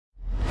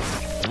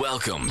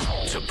Welcome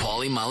to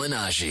Paulie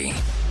Malignaggi.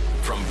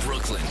 From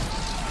Brooklyn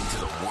to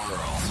the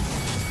world.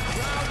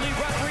 Proudly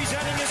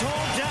representing his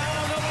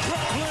hometown of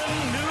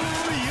Brooklyn,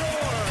 New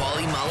York.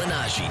 Paulie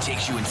Malignaggi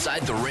takes you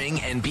inside the ring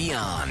and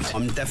beyond.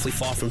 I'm definitely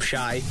far from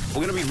shy.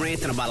 We're going to be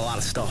ranting about a lot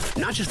of stuff.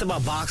 Not just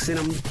about boxing.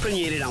 I'm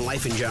opinionated on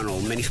life in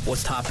general. Many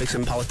sports topics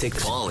and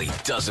politics.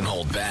 Paulie doesn't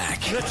hold back.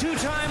 The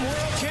two-time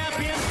world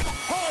champion,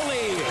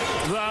 Paulie,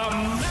 the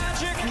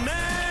Magic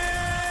Man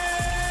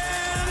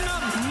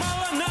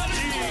Malignaggi.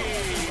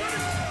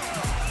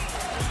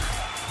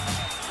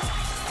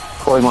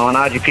 Paulie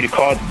Malignaggi, Peter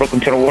Card,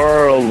 Brooklyn to the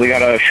world. We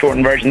got a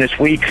shortened version this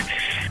week,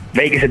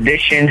 Vegas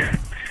edition.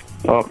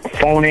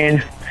 Phone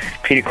in.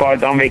 Peter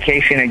Card's on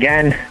vacation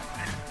again.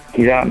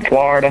 He's out in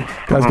Florida.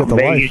 Guys got the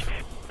Vegas.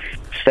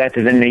 Seth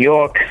is in New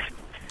York.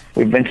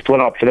 We've been split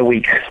up for the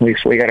week. We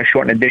got a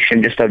shortened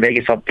edition, just a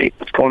Vegas update.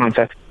 What's going on,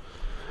 Seth?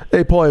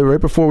 Hey, Paulie,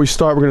 right before we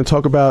start, we're going to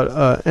talk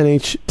about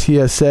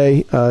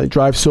NHTSA,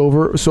 drive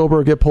sober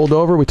or get pulled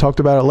over. We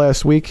talked about it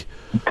last week.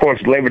 Of course,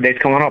 Labor Day's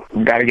coming up.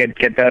 We've got to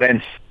get that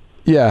in.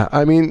 Yeah,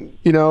 I mean,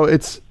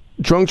 it's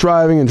drunk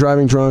driving and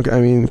driving drunk.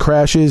 I mean,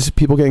 crashes,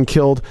 people getting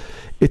killed.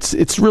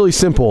 It's really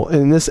simple,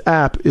 and this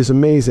app is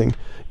amazing.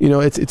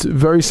 It's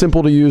very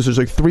simple to use. There's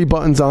like 3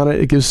 buttons on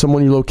it. It gives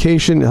someone your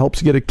location. It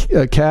helps you get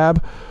a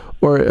cab,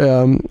 or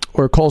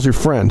it calls your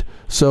friend.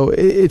 So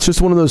it's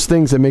just one of those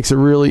things that makes it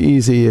really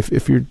easy.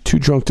 If you're too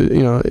drunk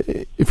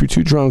if you're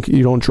too drunk,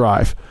 you don't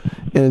drive.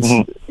 And it's,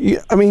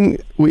 I mean,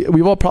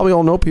 we all probably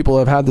all know people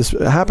that have had this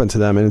happen to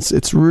them, and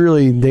it's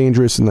really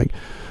dangerous. And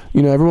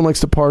everyone likes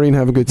to party and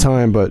have a good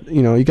time, but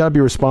you got to be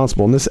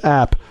responsible. And this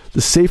app, the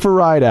Safer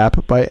Ride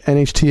app by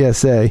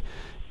NHTSA,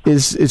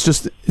 it's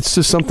just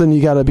something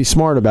you got to be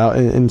smart about,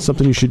 and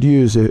something you should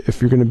use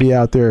if you're going to be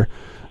out there,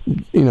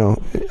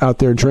 out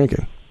there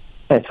drinking.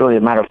 It's really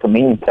a matter of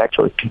convenience,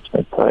 actually.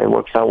 It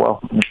works out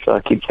well.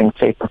 It keeps things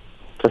safer.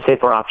 It's a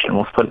safer option,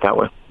 let's put it that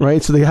way.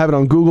 Right, so they have it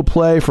on Google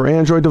Play for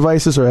Android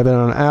devices, or have it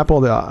on Apple,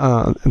 the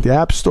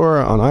App Store,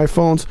 on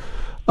iPhones.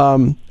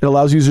 It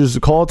allows users to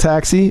call a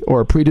taxi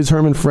or a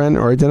predetermined friend,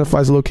 or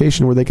identifies a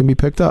location where they can be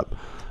picked up.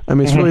 I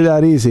mean, it's really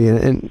that easy.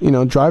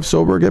 And drive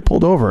sober or get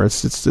pulled over.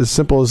 It's as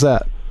simple as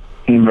that.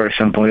 Very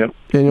simple, yep.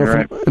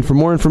 And for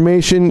more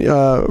information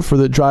for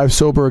the Drive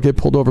Sober or Get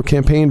Pulled Over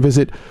campaign,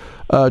 visit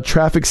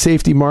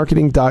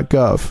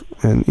trafficsafetymarketing.gov.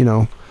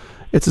 And,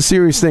 it's a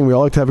serious thing. We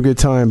all like to have a good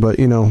time, but,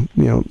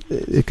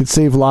 it could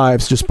save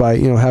lives just by,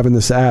 having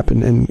this app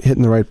and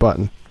hitting the right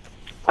button.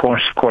 Of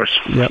course.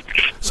 Yep.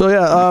 So,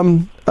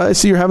 I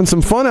see you're having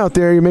some fun out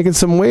there. You're making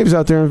some waves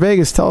out there in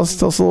Vegas. Tell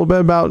us a little bit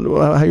about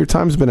how your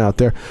time's been out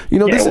there.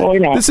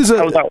 This is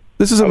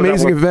an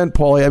amazing event,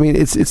 Paulie. I mean,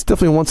 it's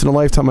definitely a once in a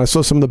lifetime. I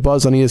saw some of the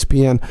buzz on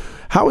ESPN.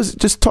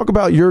 Just talk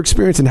about your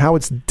experience and how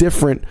it's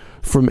different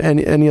from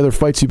any other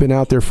fights you've been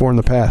out there for in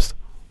the past.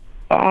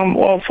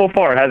 Well, so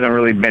far it hasn't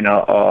really been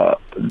as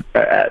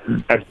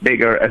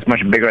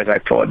much bigger as I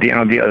thought. You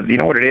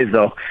know what it is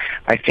though.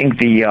 I think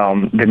the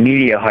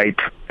media hype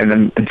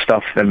and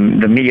stuff. The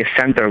media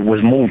center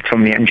was moved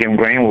from the MGM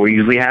Grand where we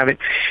usually have it.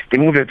 They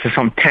moved it to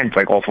some tent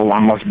like off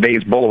along Las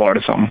Vegas Boulevard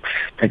or something,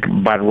 like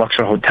by the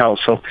Luxor Hotel.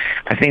 So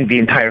I think the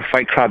entire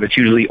fight crowd that's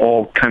usually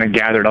all kind of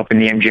gathered up in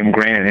the MGM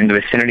Grand and in the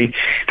vicinity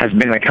has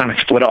been like kind of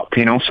split up.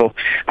 So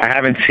I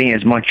haven't seen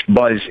as much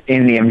buzz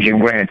in the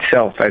MGM Grand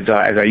itself as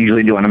I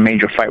usually do on a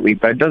major fight week.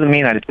 But it doesn't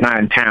mean that it's not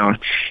in town.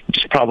 It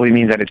just probably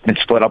means that it's been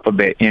split up a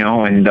bit.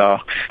 And I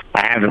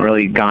haven't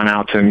really gone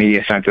out to the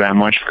media center that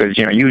much because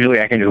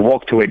usually I can just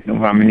walk to it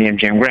when I'm in the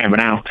MGM Grand, but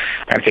now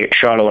I have to take a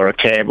shuttle or a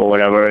cab or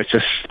whatever. It's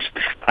just,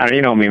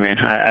 you know me, man.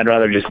 I'd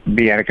rather just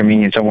be at a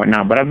convenience or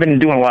whatnot. But I've been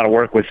doing a lot of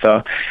work with.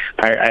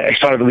 I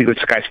started the week with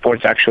Sky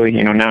Sports actually.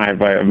 Now I've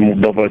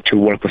moved over to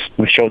work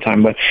with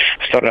Showtime, but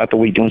I started out the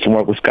week doing some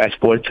work with Sky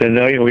Sports, and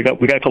we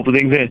got a couple of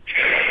things in.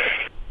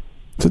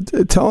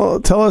 So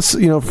tell us,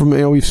 from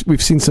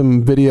we've seen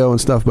some video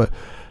and stuff, but.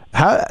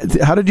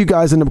 How did you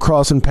guys end up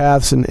crossing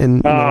paths?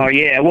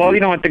 Yeah.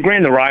 Well, at the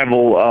Grand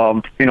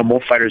Arrival,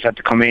 both fighters had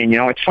to come in.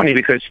 It's funny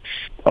because,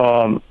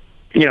 some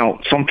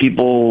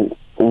people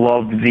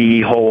love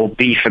the whole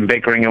beef and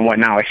bickering and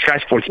whatnot. Like Sky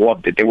Sports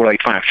loved it. They were like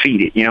trying to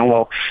feed it,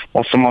 while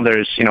some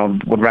others,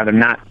 would rather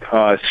not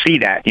see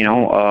that, and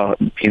I'm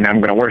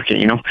going to work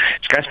it,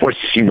 Sky Sports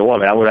seemed to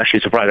love it. I was actually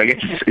surprised. I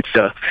guess it's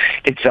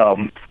a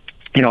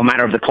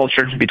matter of the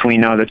culture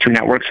between the two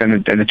networks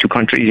and the two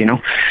countries, and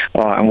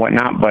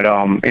whatnot. But,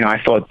 I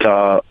thought,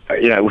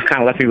 it was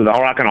kind of left me with a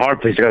rock and a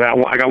hard place because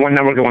I got one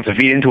network that wants to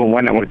feed into it and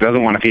one network that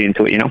doesn't want to feed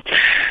into it,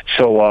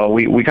 So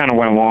we kind of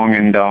went along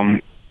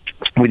and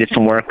we did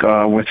some work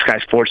with Sky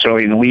Sports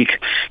early in the week.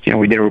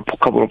 We did a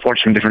couple of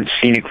reports from different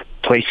scenic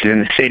places in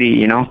the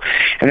city, and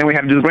then we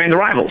had to do the Grand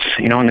Arrivals.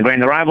 And the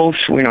Grand Arrivals,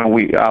 I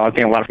think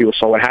a lot of people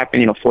saw what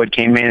happened. Floyd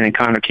came in and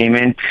Conor came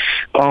in.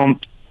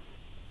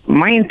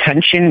 My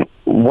intention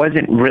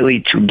wasn't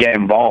really to get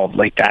involved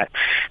like that.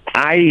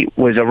 I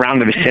was around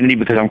the vicinity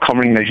because I'm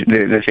covering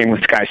the thing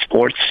with Sky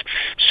Sports,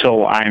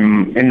 so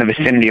I'm in the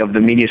vicinity of the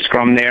media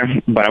scrum there,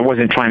 but I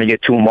wasn't trying to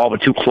get too involved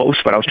or too close,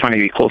 but I was trying to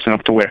get close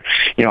enough to where,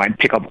 I'd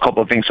pick up a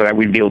couple of things so that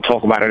we'd be able to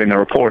talk about it in the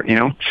report,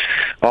 And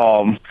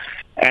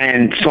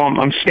so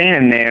I'm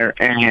standing there,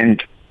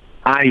 and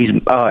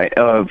Adi's,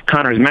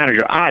 Conor's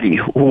manager, Adi,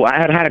 who I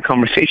had a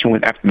conversation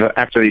with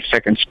after the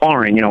second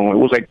sparring, it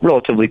was like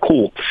relatively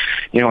cool,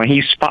 and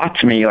he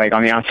spots me like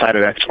on the outside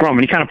of that scrum,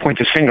 and he kind of points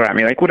his finger at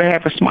me like with a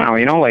half a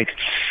smile, like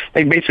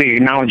basically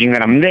acknowledging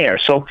that I'm there.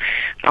 So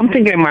I'm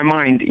thinking in my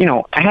mind,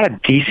 I had a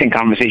decent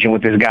conversation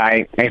with this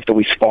guy after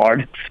we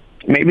sparred.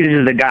 Maybe this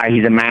is the guy.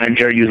 He's a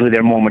manager. Usually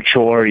they're more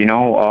mature,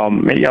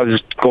 Maybe I'll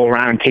just go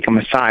around and take him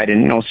aside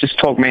and, just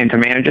talk man to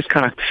man and just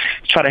kind of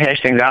try to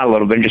hash things out a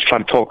little bit and just try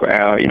to talk,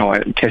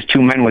 as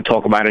two men would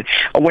talk about it,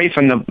 away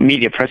from the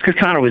media press, because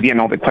Conor was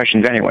getting all the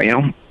questions anyway,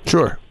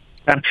 Sure.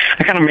 And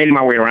I kind of made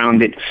my way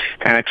around it,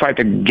 and I tried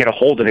to get a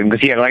hold of him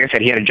because like I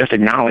said, he had just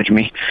acknowledged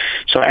me.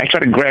 So I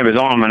tried to grab his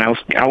arm, and I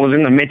was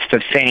in the midst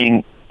of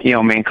saying,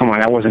 man, come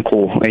on, that wasn't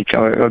cool. Like,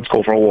 let's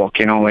go for a walk,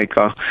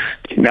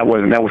 that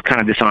was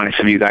kind of dishonest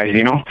of you guys,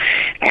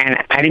 And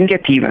I didn't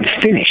get to even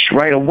finish.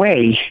 Right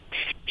away,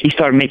 he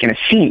started making a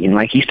scene.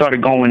 Like, he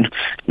started going,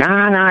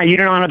 nah, you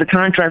don't honor the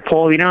contract,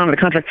 Paul, you don't honor the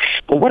contract.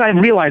 But what I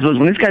realized was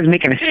when this guy's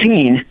making a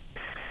scene,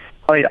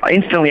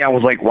 instantly I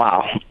was like,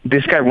 wow,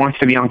 this guy wants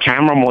to be on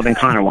camera more than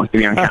Conor wants to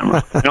be on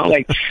camera.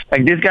 Like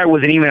this guy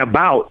wasn't even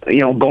about,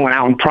 going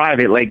out in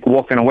private, like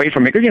walking away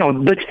from it. Because,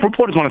 the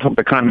reporters want to talk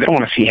to Conor. They don't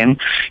want to see him. You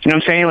know what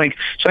I'm saying? Like,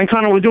 so then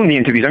Conor was doing the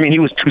interviews. I mean, he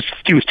was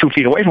 2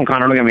 feet away from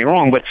Conor, don't get me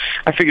wrong, but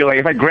I figured, like,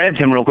 if I grabbed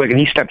him real quick and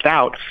he stepped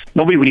out,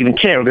 nobody would even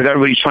care because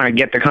everybody's trying to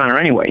get to Conor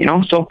anyway,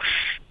 So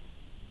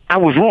I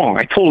was wrong.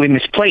 I totally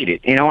misplayed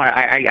it.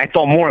 I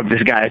thought more of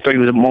this guy. I thought he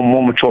was a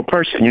more mature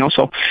person,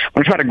 So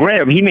when I tried to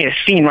grab him, he made a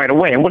scene right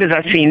away. And what does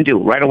that scene do?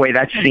 Right away,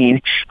 that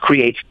scene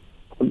creates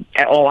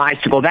all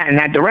eyes to go in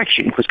that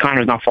direction because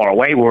Conor's not far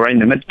away. We're right in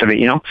the midst of it,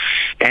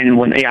 And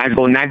when the eyes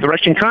go in that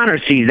direction, Conor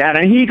sees that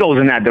and he goes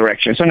in that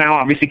direction. So now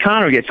obviously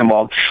Conor gets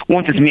involved.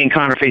 Once it's me and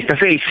Conor face to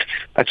face,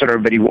 that's what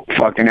everybody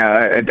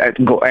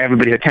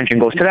everybody's attention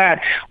goes to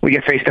that. We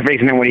get face to face,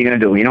 and then what are you going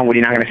to do? What,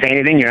 you're not going to say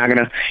anything? You're not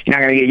going to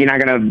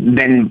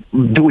then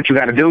do what you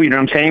got to do. You know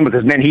what I'm saying?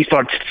 Because then he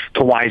starts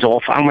to wise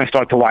off. I'm going to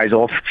start to wise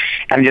off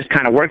and just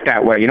kind of work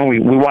that way. We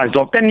wised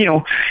off. Then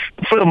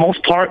for the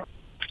most part.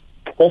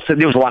 Also,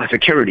 there was a lot of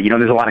security,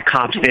 there's a lot of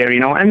cops there,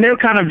 and they're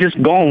kind of just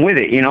going with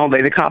it,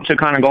 the cops are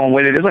kind of going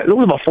with it. There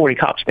was about 40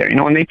 cops there,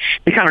 and they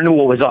kind of knew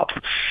what was up.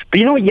 But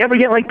you ever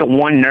get like the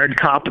one nerd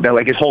cop that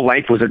like his whole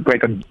life was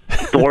like a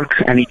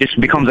dork, and he just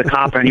becomes a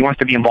cop and he wants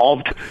to be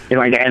involved, and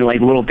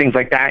like little things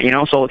like that,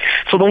 So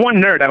the one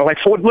nerd out of like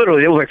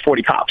literally there was like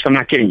 40 cops. I'm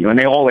not kidding you, and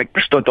they all like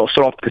stood off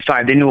to the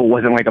side. They knew it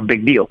wasn't like a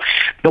big deal.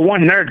 The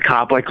one nerd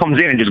cop like comes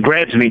in and just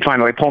grabs me, trying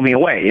to like pull me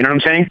away. You know what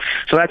I'm saying?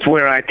 So that's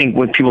where I think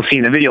when people see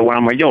in the video where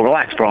I'm like, yo,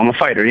 relax, bro, I'm a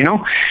fighter,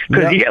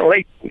 because you get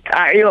like,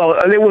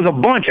 there was a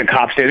bunch of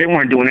cops there. They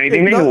weren't doing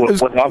anything. They knew what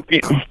was up.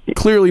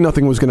 Clearly,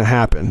 nothing was going to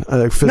happen.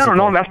 No,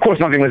 of course,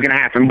 nothing was going to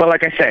happen. But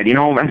like I said,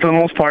 and for the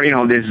most part, I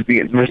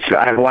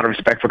have a lot of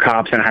respect for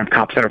cops, and I have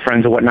cops that are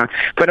friends and whatnot.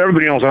 But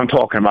everybody knows what I'm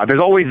talking about.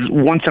 There's always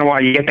once in a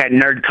while you get that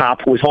nerd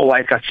cop whose whole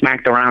life got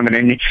smacked around, and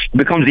then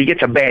he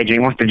gets a badge and he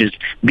wants to just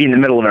be in the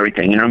middle of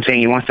everything. You know what I'm saying?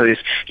 He wants to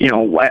just,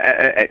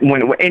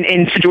 when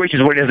in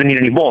situations where he doesn't need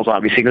any balls,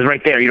 obviously, because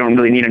right there you don't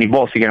really need any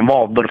balls to get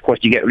involved. But of course,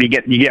 you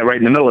get right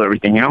in the middle of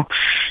everything,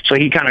 So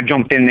he kind of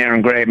jumped in there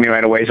and grabbed me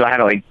right away. So I had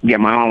to like get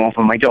my arm off.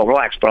 I'm like, yo,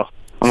 relax, bro.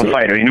 I'm a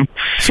fighter,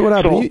 So what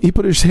happened? He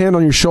put his hand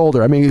on your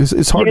shoulder. I mean,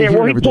 it's hard to hear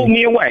everything. He pulled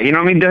me away.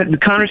 The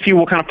Conor's few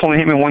were kind of pulling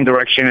him in one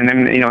direction, and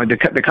then,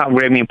 the cop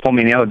grabbed me and pulled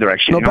me in the other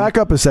direction. No, back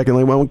up a second.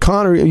 Like, when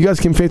Conor, you guys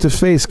came face to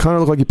face, Conor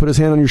looked like he put his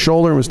hand on your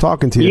shoulder and was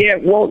talking to you. Yeah,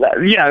 well, that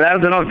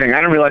was another thing. I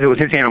didn't realize it was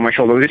his hand on my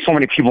shoulder. There's so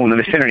many people in the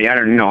vicinity. I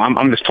don't know.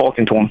 I'm just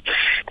talking to him,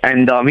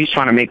 and he's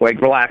trying to make, like,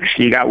 relax,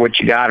 you got what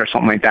you got, or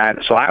something like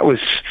that. So I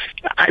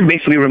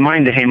basically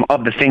reminded him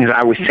of the things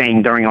I was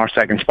saying during our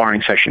second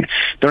sparring session.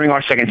 During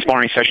our second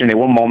sparring session, there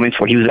were moments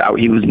where he was out.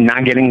 He was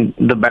not getting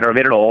the better of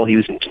it at all. He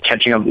was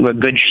catching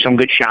some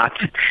good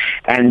shots,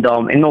 and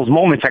in those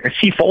moments, I could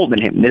see fold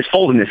in him. There's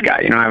fold in this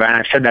guy.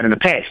 I've said that in the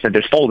past that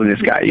there's fold in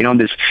this guy.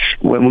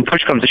 When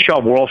push comes to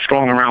shove, we're all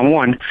strong in round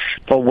one,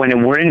 but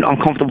when we're in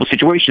uncomfortable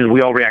situations,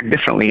 we all react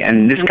differently.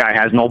 And this guy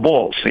has no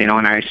balls. And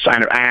I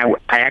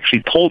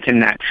actually told him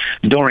that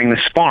during the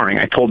sparring.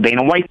 I told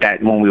Dana White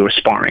that when we were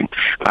sparring,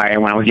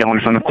 when I was yelling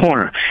from the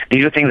corner.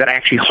 These are things that I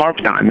actually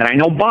harped on that I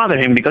know bother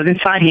him because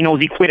inside he knows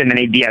he quit in an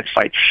ADS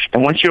fight.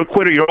 And once you're a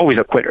quitter, you're always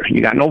a quitter.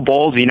 You got no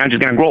balls, you're not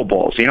just going to grow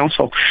balls,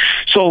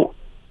 So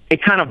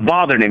it kind of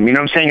bothered him. You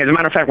know what I'm saying? As a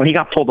matter of fact, when he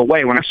got pulled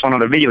away, when I saw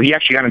another video, he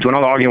actually got into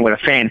another argument with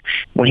a fan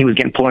when he was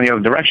getting pulled in the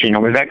other direction. You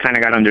know, because that kind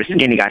of got under his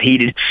skin. He got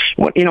heated.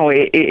 You know,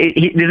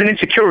 there's an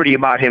insecurity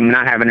about him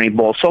not having any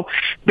balls. So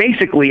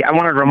basically, I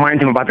wanted to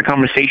remind him about the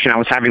conversation I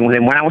was having with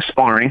him when I was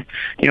sparring.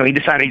 You know, he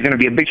decided he's going to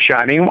be a big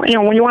shot. And, you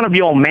know, when you want to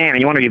be old man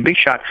and you want to be a big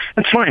shot,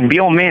 that's fine. Be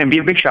old man and be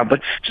a big shot.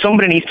 But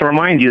somebody needs to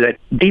remind you that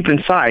deep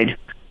inside,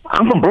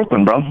 I'm from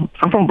Brooklyn, bro.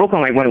 I'm from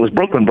Brooklyn like when it was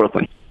Brooklyn.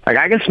 Like,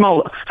 I can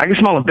smell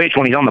a bitch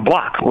when he's on the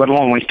block, let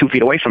alone when he's 2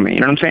 feet away from me. You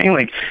know what I'm saying?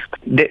 Like,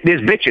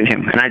 there's bitch in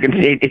him, and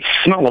it's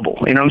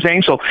smellable. You know what I'm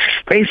saying? So,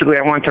 basically,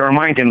 I wanted to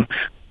remind him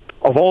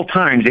of all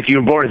times if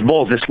you brought his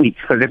balls this week.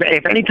 Because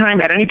if any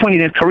time, at any point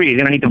in his career, he's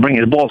going to need to bring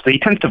his balls. So he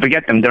tends to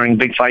forget them during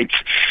big fights,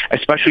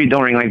 especially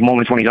during, like,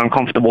 moments when he's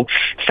uncomfortable.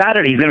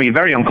 Saturday, he's going to be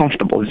very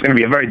uncomfortable. It's going to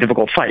be a very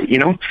difficult fight, you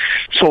know?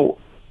 So,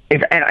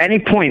 if at any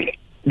point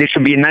there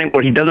should be a night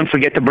where he doesn't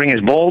forget to bring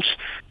his balls,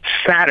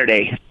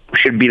 Saturday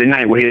should be the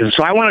night where he is.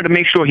 So I wanted to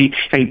make sure he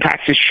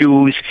packs his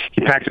shoes,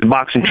 he packs his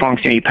boxing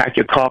trunks, you pack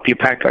your cup, you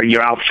pack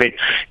your outfit,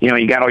 you know,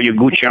 you got all your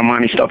Gucci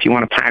Armani stuff, you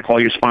want to pack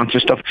all your sponsor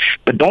stuff,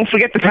 but don't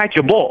forget to pack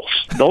your balls.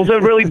 Those are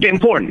really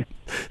important.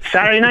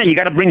 Saturday night, you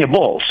got to bring your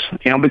balls,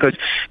 you know, because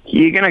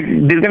there's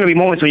gonna be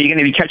moments where you're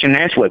gonna be catching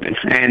ass whipping,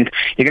 and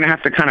you're gonna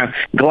have to kind of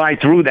glide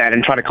through that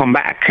and try to come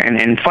back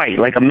and fight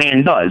like a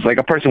man does, like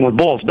a person with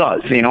balls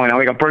does, you know, and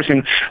like the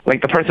person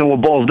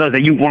with balls does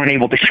that you weren't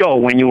able to show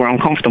when you were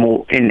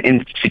uncomfortable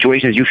in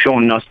situations you've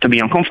shown us to be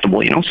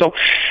uncomfortable, you know. So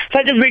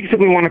I just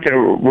basically wanted to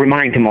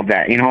remind him of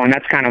that, you know, and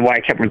that's kind of why I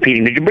kept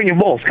repeating, did you bring your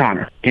balls,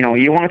 Connor? You know,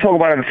 you want to talk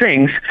about other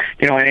things,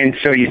 you know, and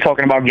so you're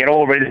talking about get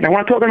over it. We're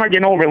not talking about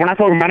getting over it. We're not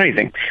talking about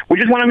anything.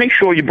 We just want to make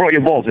sure you brought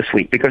your balls this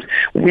week because,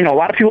 you know, a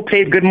lot of people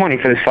paid good money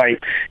for this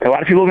fight. A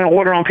lot of people are going to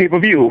order on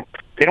pay-per-view.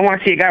 They don't want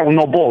to see a guy with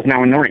no balls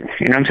now in the ring.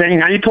 You know what I'm saying?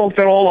 Now you talked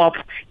it all up.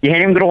 You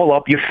hammed it all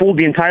up. You fooled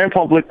the entire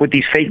public with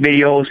these fake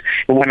videos.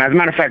 As a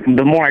matter of fact,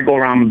 the more I go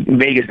around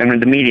Vegas and in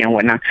the media and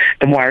whatnot,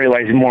 the more I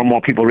realize more and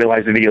more people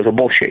realize the videos are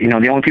bullshit. You know,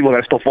 the only people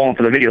that are still falling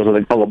for the videos are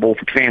the gullible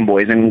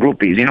fanboys and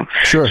groupies, you know?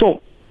 Sure.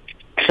 So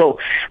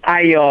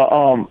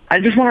I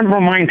just wanted to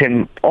remind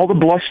him, all the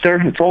bluster,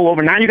 it's all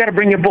over. Now you got to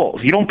bring your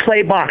balls. You don't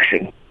play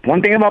boxing.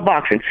 One thing about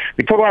boxing,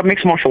 we talk about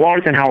mixed martial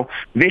arts and how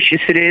vicious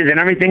it is and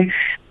everything,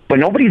 but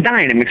nobody's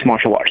dying in mixed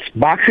martial arts.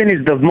 Boxing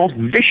is the most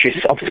vicious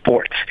of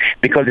sports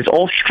because it's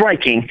all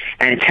striking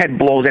and it's head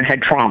blows and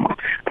head trauma.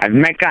 I've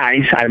met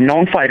guys, I've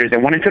known fighters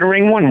that went into the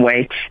ring one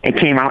way and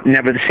came out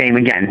never the same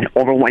again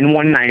in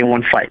one night in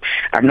one fight.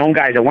 I've known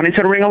guys that went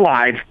into the ring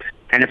alive,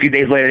 and a few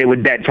days later they were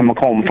dead from a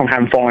coma, from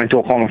having fallen into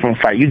a coma from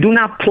a fight. You do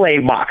not play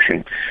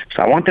boxing.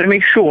 So I wanted to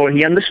make sure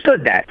he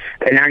understood that.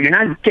 And now you're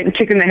not getting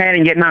kicked in the head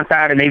and get knocked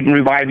out and they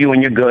revive you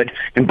and you're good.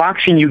 In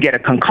boxing, you get a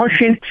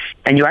concussion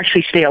and you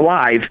actually stay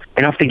alive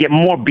enough to get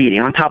more beating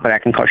on top of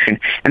that concussion.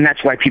 And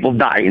that's why people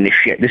die in this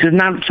shit. This is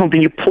not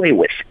something you play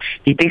with.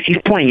 He thinks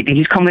he's playing. He thinks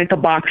he's coming into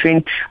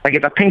boxing like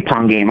it's a ping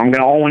pong game. I'm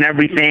going to own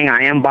everything.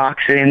 I am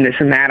boxing, this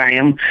and that. I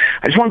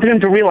just wanted him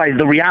to realize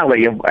the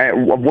reality of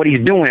what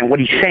he's doing and what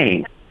he's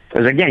saying.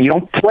 Because, again, you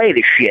don't play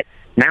this shit.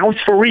 Now it's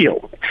for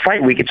real.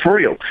 Fight week, it's for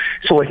real.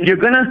 So if you're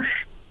going to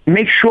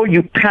make sure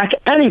you pack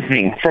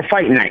anything for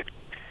fight night,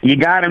 you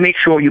got to make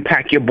sure you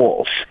pack your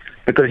balls.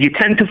 Because you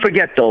tend to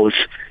forget those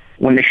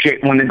when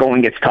the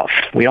going gets tough.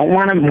 We don't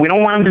want him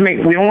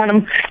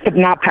to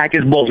not pack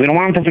his balls. We don't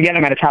want him to forget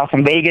them at his house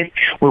in Vegas.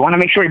 We want to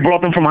make sure he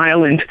brought them from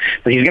Ireland,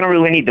 but he's going to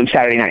really need them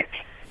Saturday night.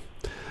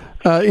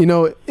 You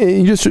know,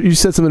 you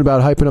said something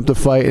about hyping up the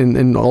fight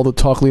and all the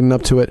talk leading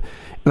up to it.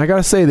 And I got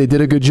to say, they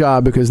did a good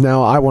job because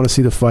now I want to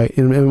see the fight.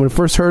 And when I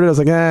first heard it, I was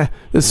like,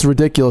 this is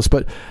ridiculous.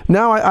 But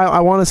now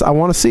I want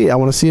to see it. I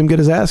want to see him get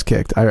his ass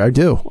kicked. I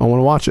do. I want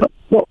to watch it.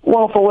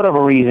 Well, for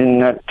whatever reason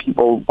that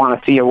people want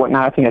to see or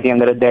whatnot, I think at the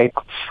end of the day,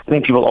 I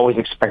think people always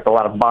expect a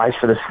lot of buys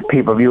for this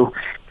pay-per-view.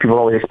 People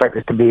always expect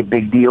this to be a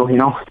big deal, you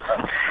know.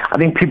 I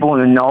think people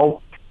in the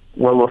know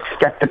were a little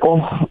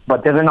skeptical,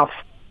 but there's enough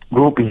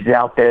groupies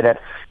out there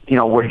that, you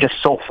know, were just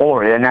so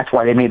for it, and that's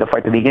why they made the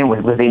fight to begin with,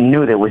 because they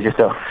knew there was just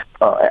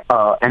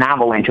an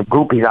avalanche of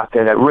groupies out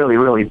there that really,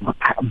 really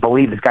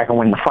believe this guy can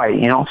win the fight,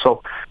 you know.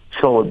 So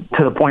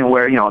to the point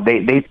where, you know,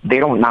 they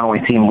don't not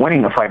only see him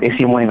winning the fight, they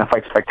see him winning the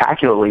fight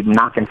spectacularly,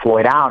 knocking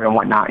Floyd out and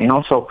whatnot, you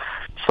know. So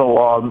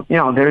you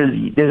know,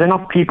 there's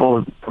enough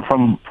people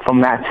from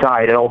that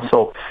side that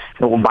also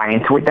will buy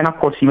into it. Then, of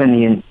course, even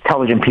the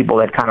intelligent people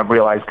that kind of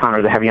realize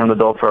Connor's a heavy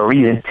underdog for a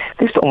reason,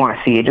 they still want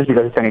to see it just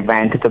because it's an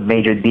event, it's a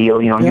major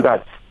deal. You know, You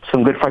got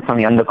some good fights on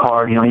the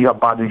undercard. You know, you got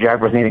Badu Jack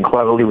versus Nathan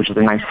Cleverly, which is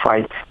a nice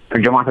fight.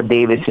 Gervonta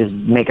Davis is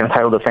making a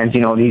title defense.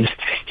 You know,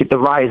 the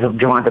rise of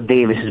Gervonta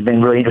Davis has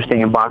been really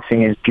interesting in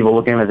boxing as people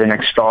look at him as the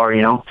next star,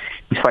 you know.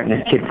 He's fighting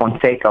this kid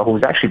Fonseca,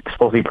 who's actually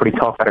supposed to be pretty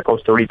tough out of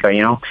Costa Rica,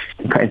 you know.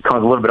 It's kind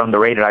of a little bit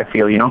underrated, I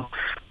feel, you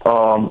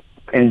know.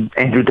 And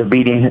Andrew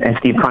Tabiti and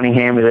Steve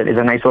Cunningham is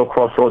a nice little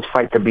crossroads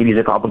fight. Tabiti's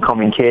an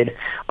up-and-coming kid.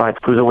 It's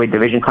cruiserweight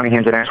division.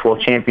 Cunningham's an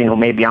ex-world champion who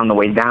may be on the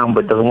way down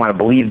but doesn't want to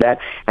believe that,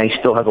 and he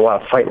still has a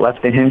lot of fight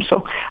left in him.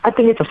 So I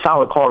think it's a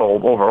solid card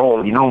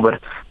overall, you know.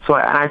 But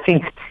I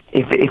think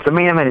if the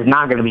main event is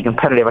not going to be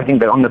competitive, I think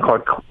that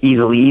undercard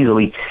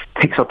easily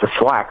picks up the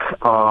slack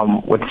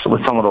with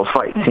some of those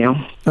fights.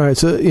 All right,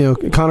 so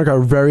Conor got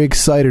very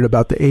excited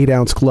about the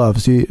 8-ounce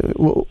gloves.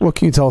 What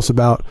can you tell us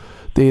about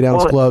the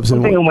 8-ounce gloves?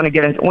 One thing I'm going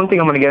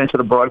to get into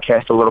the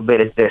broadcast a little bit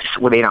is this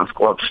with 8-ounce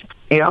gloves.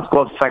 8-ounce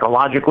gloves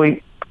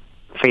psychologically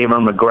favor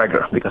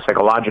McGregor because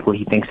psychologically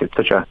he thinks it's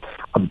such a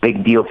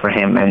big deal for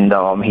him, and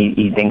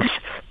he thinks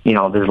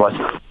there's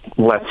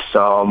less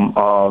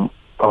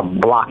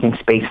blocking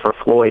space for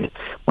Floyd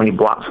when he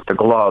blocks with the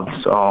gloves.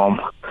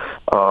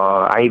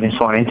 I even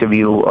saw an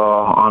interview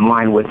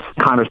online with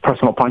Conor's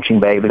personal punching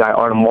bag, the guy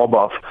Artem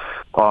Lobov.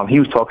 He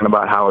was talking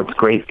about how it's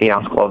great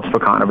 8-ounce gloves for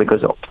Conor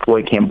because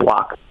Floyd can't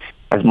block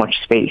as much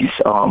space.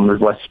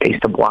 There's less space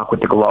to block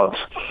with the gloves.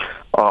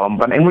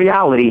 But in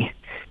reality,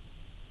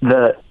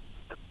 the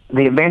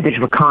advantage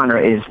for Conor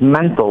is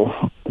mental,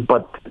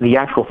 but the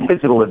actual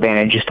physical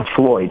advantage is to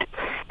Floyd.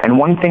 And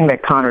one thing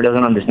that Conor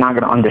is not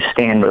going to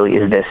understand really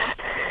is this.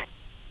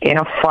 In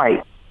a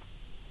fight,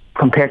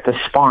 compared to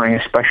sparring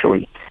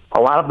especially, a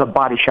lot of the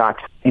body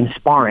shots in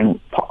sparring,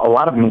 a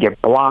lot of them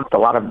get blocked,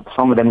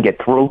 some of them get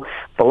through,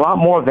 but a lot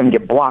more of them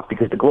get blocked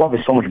because the glove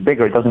is so much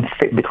bigger, it doesn't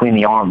fit between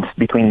the arms,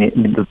 between the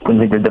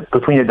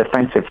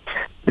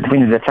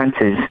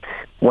defenses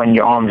when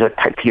your arms are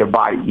tight to your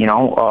body. You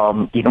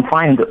can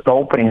find the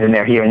openings in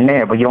there here and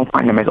there, but you don't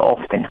find them as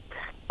often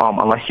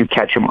unless you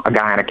catch a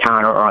guy on a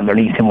counter or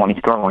underneath him when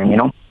he's throwing.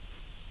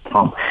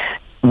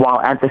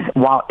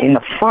 While in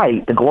the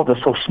fight, the gloves are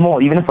so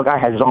small, even if a guy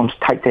has his arms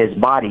tight to his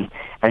body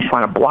and is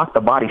trying to block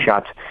the body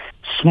shots,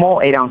 small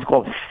 8-ounce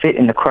gloves fit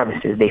in the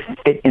crevices. They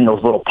fit in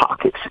those little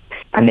pockets,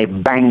 and they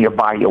bang your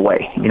body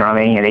away. You know what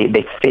I mean? And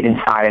they fit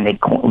inside, and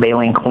they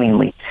land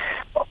cleanly.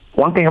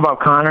 One thing about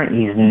Conor,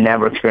 he's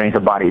never experienced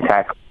a body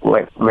attack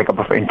like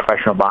in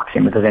professional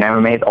boxing, because in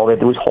MMA, all they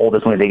do is hold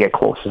as soon as they get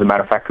close. As a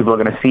matter of fact, people are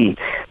going to see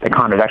that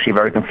Conor's actually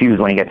very confused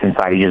when he gets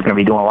inside. He's just going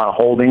to be doing a lot of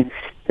holding,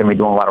 going to be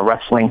doing a lot of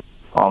wrestling,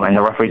 and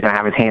the referee's going to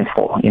have his hands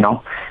full,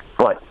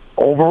 But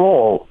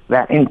overall,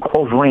 that in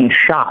close range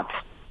shots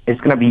is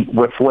going to be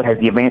where Floyd has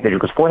the advantage,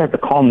 because Floyd has the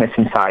calmness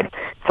inside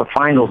to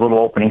find those little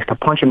openings, to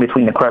punch in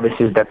between the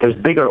crevices, that there's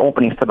bigger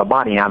openings to the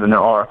body now than there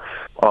are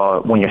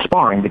when you're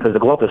sparring, because the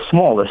glove is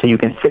smaller, so you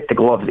can fit the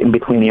gloves in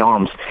between the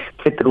arms,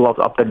 fit the gloves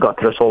up the gut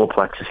to the solar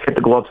plexus, fit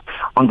the gloves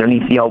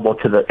underneath the elbow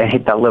and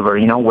hit that liver,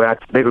 where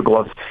bigger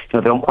gloves,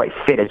 they don't quite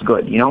fit as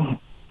good,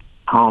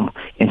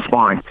 in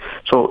sparring.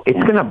 So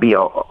it's going to be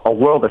a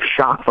world of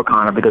shock for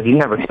Conor because he's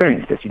never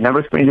experienced this. He's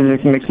never experienced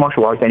this in mixed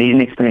martial arts, and he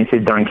didn't experience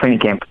it during training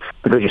camp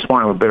because you're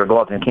sparring with bigger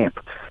gloves in camp.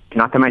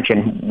 Not to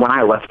mention, when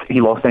I left,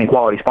 he lost any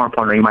quality sparring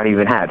partner he might have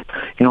even had.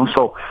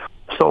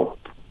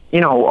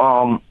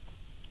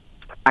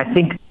 I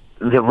think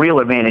the real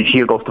advantage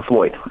here goes to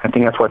Floyd. I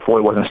think that's why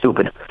Floyd wasn't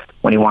stupid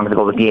when he wanted to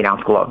go with the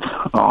 8-ounce gloves.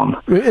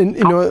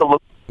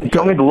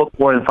 Something to look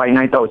for in fight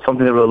night, though. It's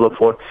something to really look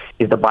for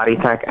is the body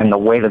attack and the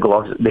way the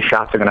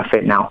shots are going to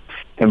fit now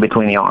in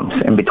between the arms,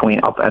 in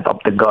between up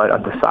the gut,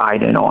 up the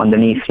side,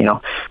 underneath.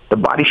 The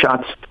body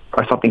shots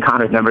are something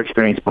Conor's never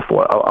experienced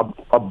before.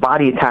 A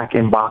body attack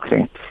in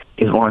boxing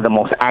is one of the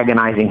most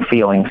agonizing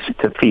feelings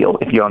to feel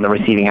if you're on the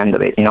receiving end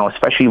of it.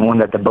 Especially one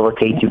that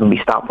debilitates. You can be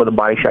stopped with a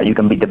body shot. You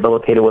can be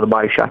debilitated with a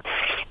body shot.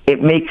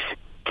 It makes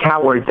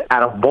cowards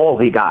out of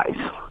ballsy guys,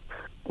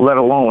 let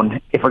alone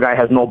if a guy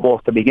has no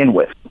balls to begin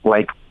with,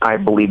 like I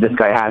believe this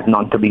guy has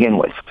none to begin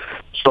with.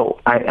 So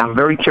I'm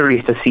very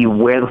curious to see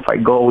where the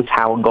fight goes,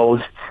 how it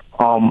goes.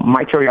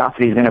 My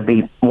curiosity is going to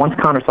be, once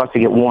Conor starts to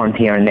get warmed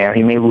here and there,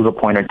 he may lose a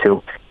point or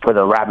two for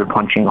the rapid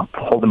punching,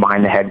 holding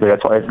behind the head, because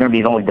it's going to be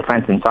his only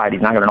defense inside.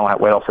 He's not going to know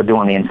what else to do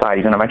on the inside.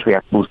 He's going to eventually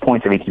have to lose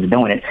points if he keeps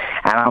doing it.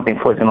 And I don't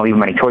think Floyd's going to leave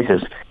him any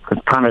choices,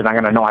 because Conor's not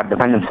going to know how to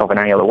defend himself in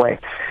any other way.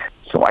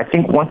 So I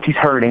think once he's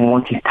hurting,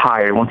 once he's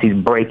tired, once he's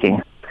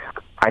breaking,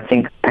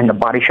 and the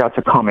body shots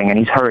are coming, and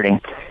he's hurting,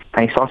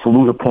 and he starts to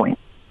lose a point,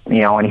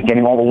 and he's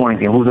getting all the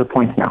warnings, he loses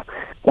points now.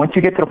 Once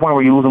you get to the point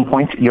where you're losing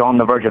points, you're on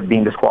the verge of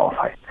being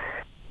disqualified.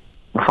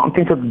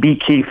 Something to be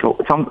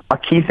a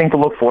key thing to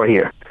look for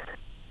here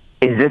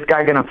is this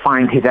guy going to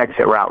find his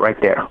exit route right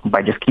there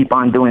by just keep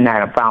on doing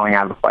that and fouling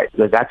out of the fight?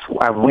 Because that's,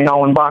 as we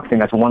know in boxing,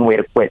 that's one way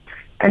to quit.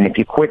 And if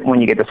you quit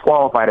when you get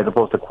disqualified as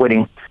opposed to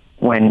quitting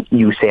when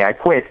you say I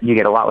quit, you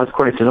get a lot less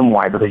criticism.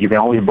 Why? Because you can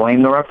always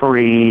blame the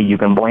referee, you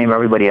can blame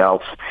everybody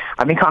else.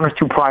 I think Conor's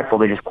too prideful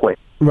to just quit.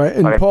 Right,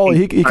 and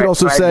Paulie, he could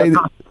also say...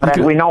 But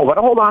as we know, but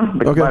hold on,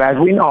 but as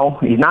we know,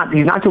 he's not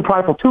too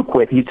prideful to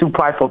quit, he's too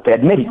prideful to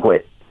admit he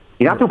quit.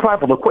 He's not too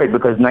prideful to quit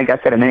because, like I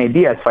said, in the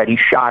Diaz fight, he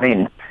shot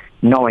in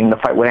knowing the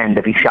fight would end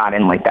if he shot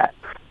in like that.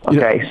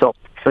 Okay, so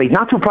he's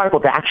not too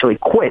prideful to actually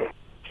quit.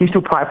 He's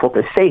too prideful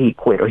to say he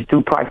quit, or he's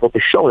too prideful to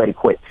show that he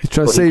quit. He's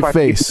trying to save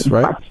face,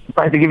 right? He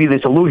tries to give you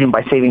this illusion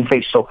by saving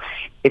face. So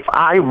if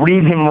I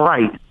read him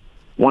right,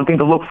 one thing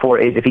to look for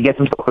is if he gets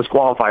himself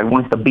disqualified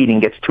once the beating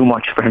gets too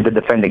much for him to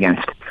defend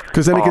against.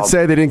 Because then he could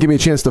say they didn't give me a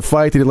chance to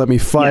fight, they didn't let me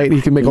fight, and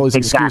he can make all these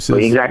excuses.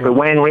 Exactly.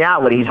 When in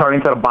reality, he's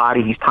hurting to the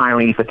body, he's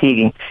tiring, he's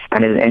fatiguing,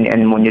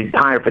 and when you're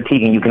tired,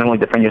 fatiguing, you can only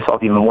defend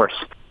yourself even worse.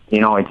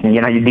 your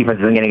defense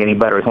isn't going to get any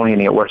better. It's only going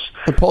to get worse.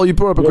 And Paul, you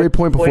brought up a great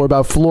point before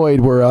about Floyd,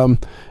 where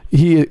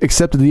he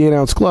accepted the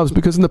 8-ounce gloves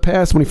because in the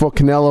past when he fought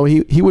Canelo,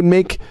 he would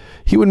make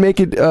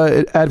it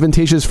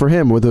advantageous for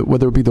him,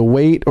 whether it be the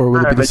weight or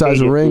whether it be the size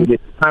of the ring.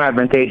 It's not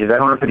advantageous. At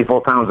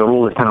 154 pounds, the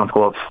rule is 10-ounce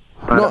gloves.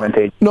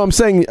 No, I'm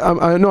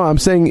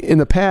saying in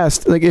the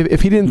past, like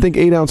if he didn't think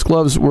 8-ounce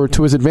gloves were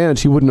to his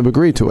advantage, he wouldn't have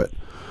agreed to it.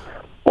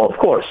 Well, of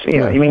course.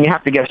 Yeah. I mean, you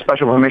have to get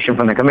special permission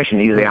from the commission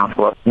to use 8-ounce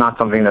gloves. Not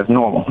something that's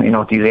normal, to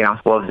use 8-ounce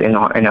gloves in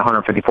a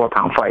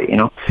 154-pound fight, He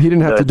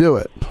didn't have to do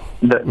it.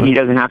 He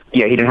doesn't have.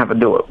 Yeah, he didn't have to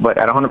do it. But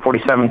at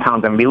 147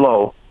 pounds and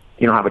below,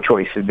 you don't have a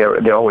choice.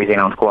 They're always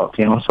 8-ounce gloves,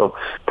 So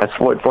that's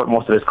Floyd fought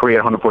most of his career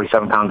at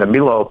 147 pounds and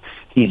below.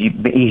 He's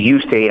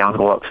used to 8-ounce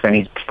gloves, and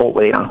he's fought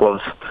with 8-ounce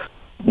gloves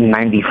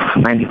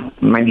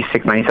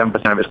 96,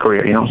 97% of his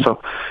career, So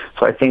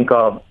I think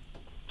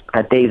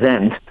at day's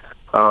end,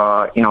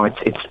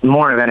 it's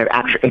more of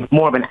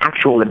an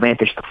actual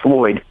advantage to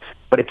Floyd,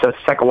 but it's a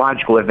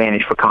psychological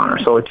advantage for Conor.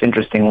 So it's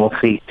interesting. We'll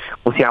see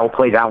how it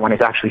plays out when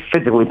it's actually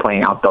physically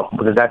playing out, though,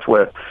 because that's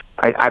where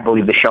I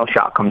believe the shell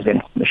shock comes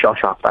in. The shell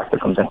shock factor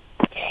comes in.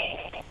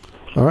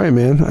 All right,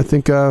 man. I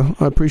think I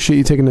appreciate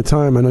you taking the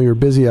time. I know you're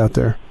busy out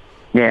there.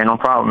 Yeah, no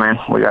problem, man.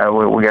 We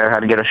got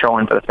to get a show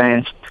in for the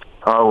fans.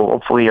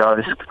 Hopefully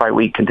this fight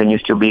week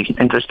continues to be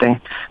interesting.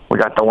 We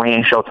got the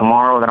weigh-in show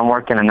tomorrow that I'm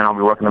working, and then I'll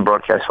be working the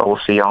broadcast, so we'll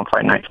see you on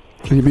fight night.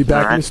 Will you be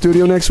back in the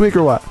studio next week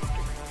or what?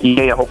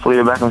 Yeah, hopefully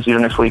we'll be back in the studio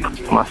next week.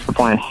 That's the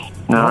plan.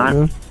 All right?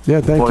 Man.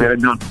 Yeah, thank you. We'll get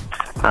it done.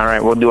 All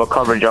right, we'll do a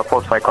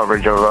post-fight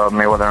coverage of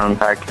Mayweather and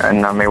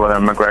Mayweather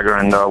and McGregor,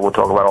 and we'll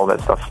talk about all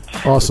that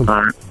stuff. Awesome.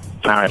 All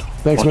right.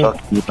 Thanks, we'll man.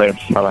 Talk to you later.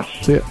 Bye-bye.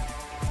 See ya.